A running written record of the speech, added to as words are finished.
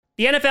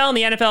The NFL and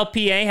the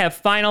NFLPA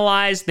have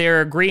finalized their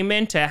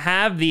agreement to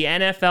have the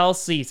NFL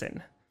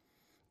season.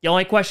 The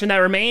only question that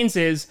remains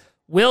is,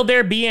 will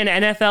there be an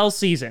NFL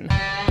season?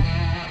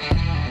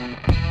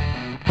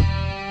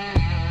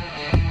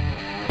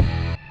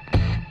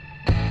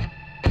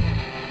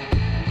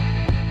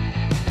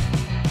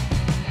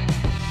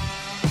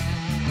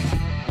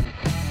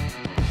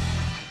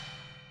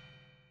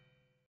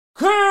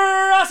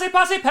 Crossy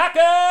Posse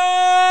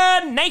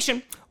Packer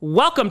Nation!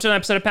 Welcome to an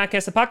episode of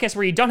Packcast, the podcast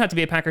where you don't have to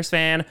be a Packers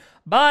fan,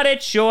 but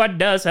it sure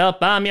does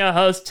help. I'm your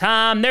host,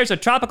 Tom. There's a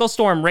tropical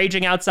storm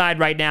raging outside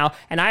right now,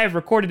 and I have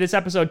recorded this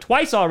episode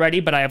twice already,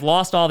 but I have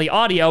lost all the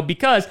audio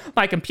because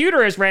my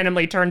computer is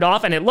randomly turned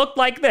off, and it looked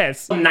like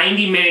this.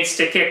 90 minutes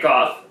to kick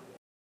off.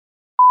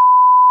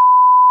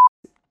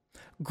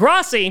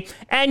 Grossi,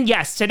 and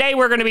yes, today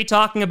we're going to be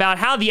talking about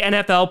how the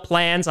NFL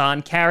plans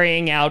on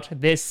carrying out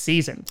this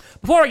season.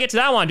 Before we get to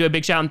that, I want to do a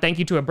big shout and thank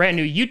you to a brand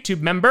new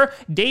YouTube member,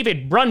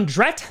 David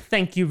Brundret.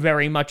 Thank you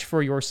very much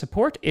for your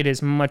support. It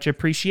is much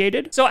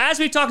appreciated. So as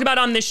we've talked about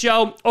on this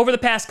show, over the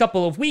past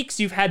couple of weeks,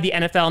 you've had the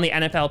NFL and the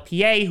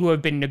NFLPA who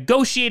have been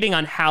negotiating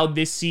on how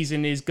this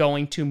season is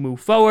going to move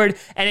forward,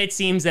 and it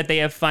seems that they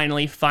have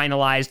finally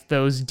finalized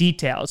those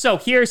details. So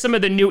here's some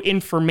of the new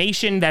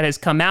information that has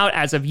come out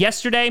as of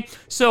yesterday.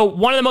 So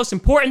one of the most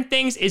important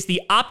things is the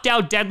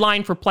opt-out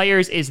deadline for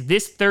players is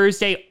this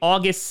Thursday,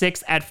 August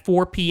 6th at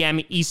 4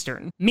 p.m.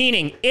 Eastern.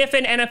 Meaning, if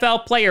an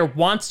NFL player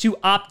wants to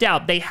opt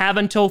out, they have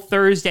until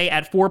Thursday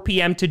at 4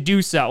 p.m. to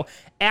do so.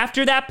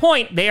 After that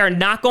point, they are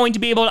not going to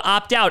be able to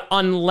opt out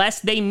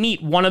unless they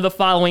meet one of the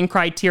following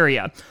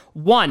criteria.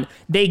 1,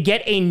 they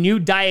get a new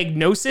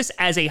diagnosis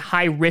as a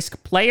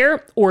high-risk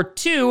player, or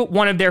 2,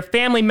 one of their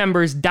family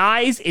members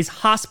dies, is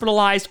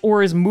hospitalized,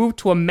 or is moved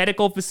to a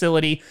medical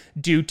facility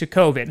due to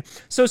COVID.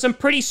 So some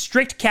pretty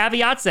strict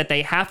caveats that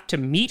they have to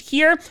meet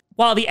here.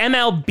 While the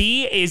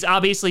MLB is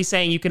obviously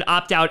saying you can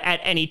opt out at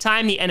any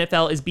time, the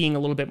NFL is being a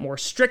little bit more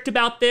strict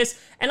about this.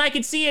 And I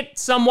could see it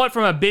somewhat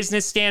from a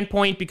business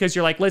standpoint because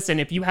you're like, listen,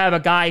 if you have a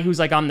guy who's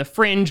like on the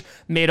fringe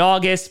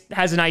mid-August,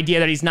 has an idea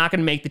that he's not going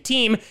to make the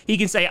team, he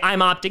can say, I'm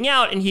opting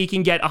out, and he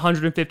can get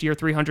 $150,000 or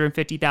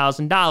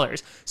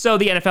 $350,000. So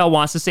the NFL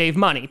wants to save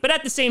money. But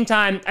at the same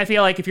time, I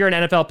feel like if you're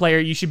an NFL player,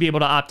 you should be able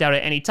to opt out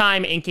at any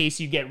time in case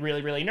you get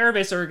really, really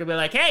nervous or could be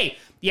like, hey,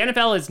 the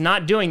NFL is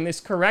not doing this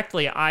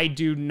correctly. I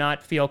do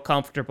not feel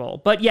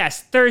comfortable. But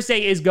yes,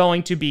 Thursday is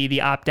going to be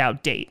the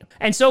opt-out date.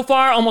 And so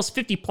far, almost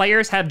 50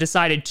 players have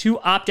decided to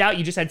opt out.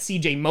 You just had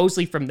CJ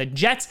Mosley from the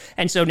Jets,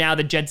 and so now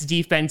the Jets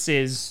defense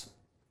is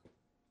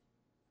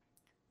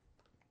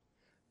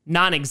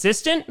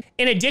non-existent.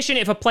 In addition,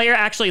 if a player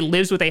actually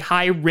lives with a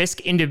high-risk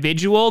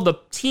individual, the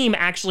team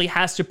actually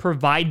has to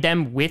provide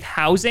them with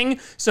housing.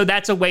 So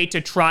that's a way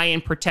to try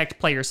and protect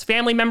players'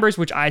 family members,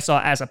 which I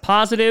saw as a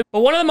positive.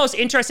 But one of the most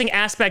interesting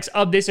aspects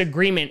of this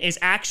agreement is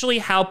actually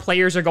how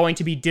players are going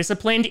to be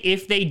disciplined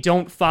if they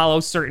don't follow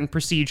certain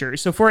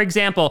procedures. So for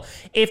example,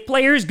 if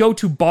players go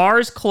to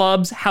bars,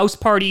 clubs, house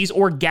parties,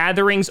 or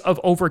gatherings of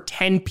over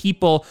 10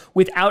 people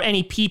without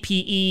any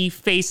PPE,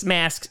 face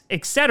masks,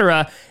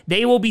 etc.,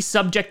 they will be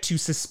subject to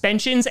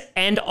suspensions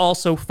and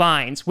also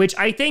fines, which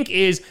I think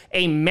is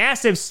a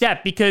massive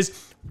step because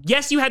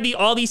yes, you have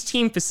all these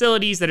team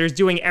facilities that are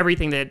doing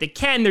everything that they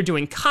can. They're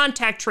doing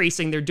contact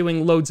tracing. They're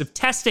doing loads of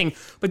testing.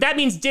 But that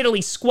means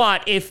diddly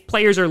squat if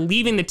players are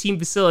leaving the team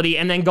facility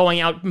and then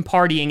going out and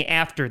partying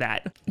after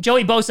that.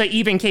 Joey Bosa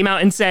even came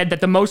out and said that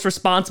the most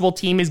responsible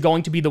team is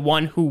going to be the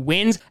one who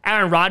wins.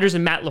 Aaron Rodgers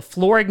and Matt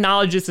LaFleur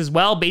acknowledged this as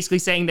well, basically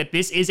saying that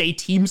this is a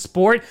team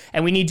sport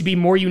and we need to be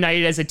more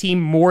united as a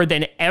team more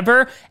than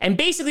ever. And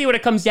basically what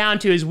it comes down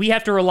to is we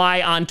have to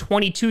rely on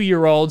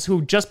 22-year-olds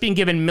who've just been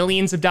given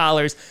millions of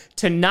dollars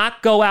to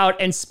not go out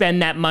and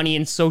spend that money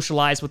and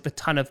socialize with a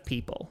ton of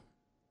people.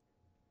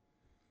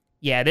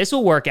 Yeah, this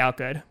will work out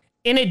good.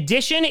 In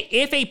addition,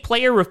 if a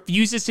player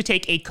refuses to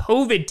take a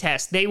COVID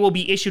test, they will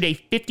be issued a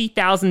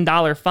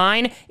 $50,000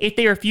 fine. If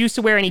they refuse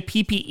to wear any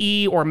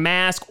PPE or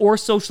mask or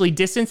socially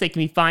distance, they can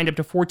be fined up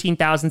to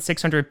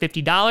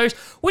 $14,650,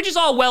 which is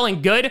all well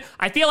and good.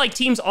 I feel like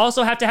teams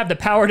also have to have the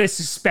power to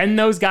suspend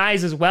those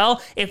guys as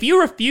well. If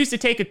you refuse to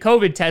take a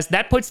COVID test,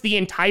 that puts the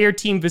entire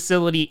team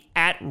facility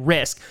at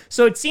risk.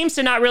 So it seems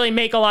to not really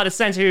make a lot of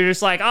sense. You're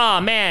just like, oh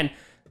man,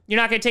 you're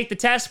not going to take the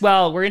test?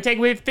 Well, we're going to take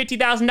away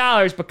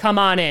 $50,000, but come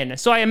on in.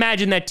 So I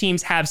imagine that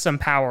teams have some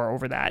power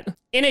over that.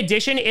 In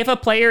addition, if a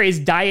player is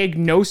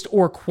diagnosed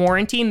or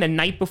quarantined the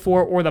night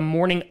before or the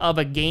morning of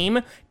a game,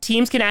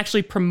 teams can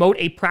actually promote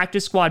a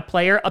practice squad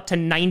player up to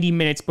 90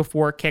 minutes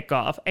before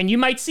kickoff. And you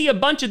might see a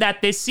bunch of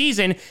that this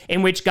season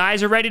in which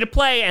guys are ready to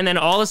play and then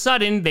all of a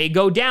sudden they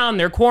go down,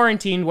 they're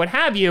quarantined, what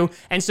have you.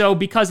 And so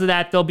because of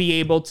that, they'll be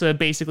able to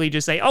basically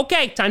just say,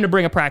 okay, time to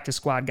bring a practice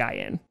squad guy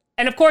in.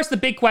 And of course, the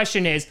big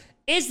question is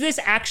this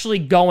actually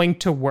going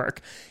to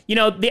work? You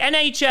know, the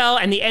NHL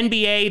and the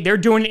NBA, they're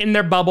doing it in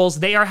their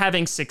bubbles. They are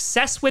having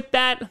success with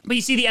that. But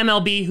you see the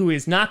MLB, who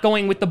is not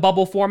going with the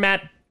bubble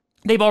format,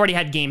 They've already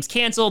had games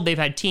canceled. They've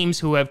had teams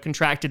who have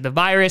contracted the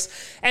virus.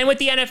 And with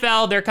the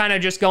NFL, they're kind of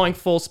just going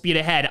full speed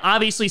ahead.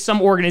 Obviously,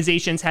 some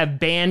organizations have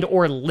banned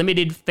or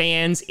limited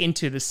fans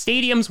into the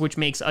stadiums, which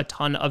makes a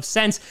ton of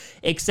sense,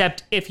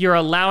 except if you're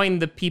allowing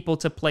the people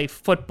to play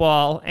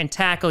football and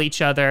tackle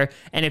each other,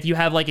 and if you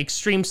have like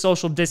extreme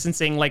social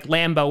distancing like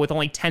Lambeau with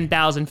only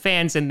 10,000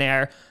 fans in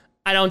there,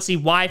 I don't see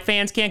why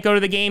fans can't go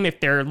to the game if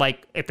they're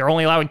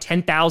only allowing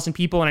 10,000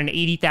 people in an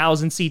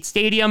 80,000 seat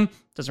stadium.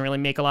 Doesn't really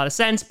make a lot of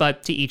sense,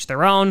 but to each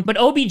their own. But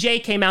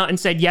OBJ came out and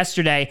said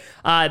yesterday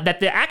that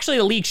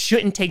the league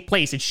shouldn't take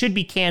place. It should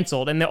be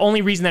canceled. And the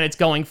only reason that it's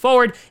going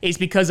forward is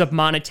because of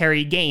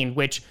monetary gain,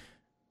 which,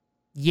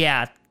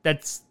 yeah,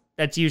 that's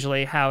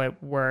usually how it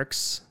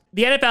works.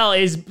 The NFL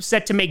is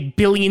set to make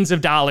billions of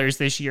dollars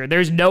this year.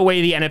 There's no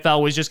way the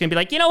NFL was just going to be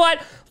like, you know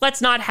what?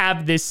 Let's not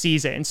have this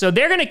season. So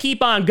they're going to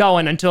keep on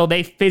going until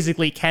they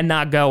physically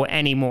cannot go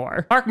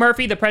anymore. Mark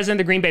Murphy, the president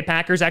of the Green Bay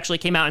Packers, actually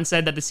came out and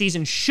said that the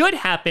season should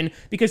happen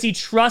because he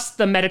trusts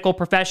the medical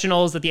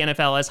professionals that the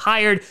NFL has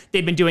hired.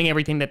 They've been doing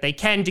everything that they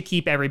can to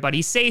keep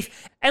everybody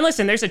safe. And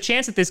listen, there's a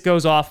chance that this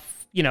goes off,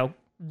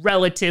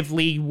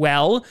 relatively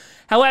well.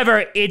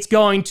 However, it's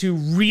going to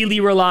really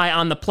rely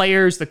on the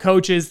players, the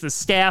coaches, the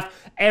staff,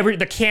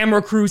 the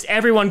camera crews,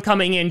 everyone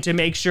coming in to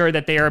make sure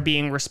that they are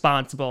being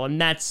responsible.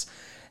 And that's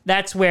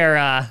where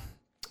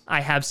I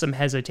have some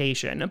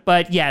hesitation.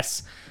 But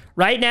yes,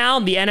 right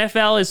now the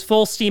NFL is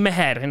full steam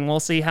ahead, and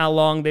we'll see how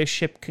long this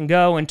ship can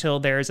go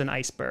until there's an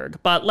iceberg.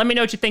 But let me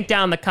know what you think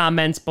down in the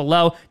comments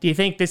below. Do you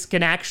think this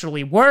can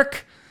actually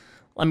work?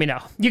 Let me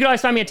know. You can always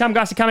find me at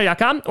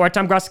TomGrossiComedy.com or at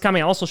TomGrossiComedy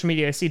on all social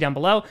media I see down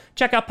below.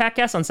 Check out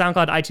podcasts on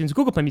SoundCloud, iTunes,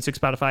 Google Play Music,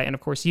 Spotify, and of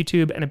course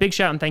YouTube. And a big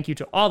shout out and thank you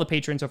to all the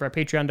patrons over at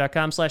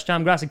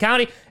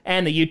patreon.com/TomGrossiComedy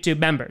and the YouTube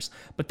members.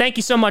 But thank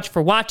you so much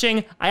for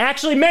watching. I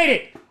actually made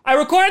it. I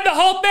recorded the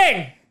whole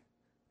thing.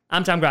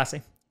 I'm Tom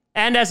Grossi.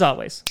 And as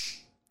always,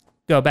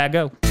 go bad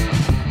go.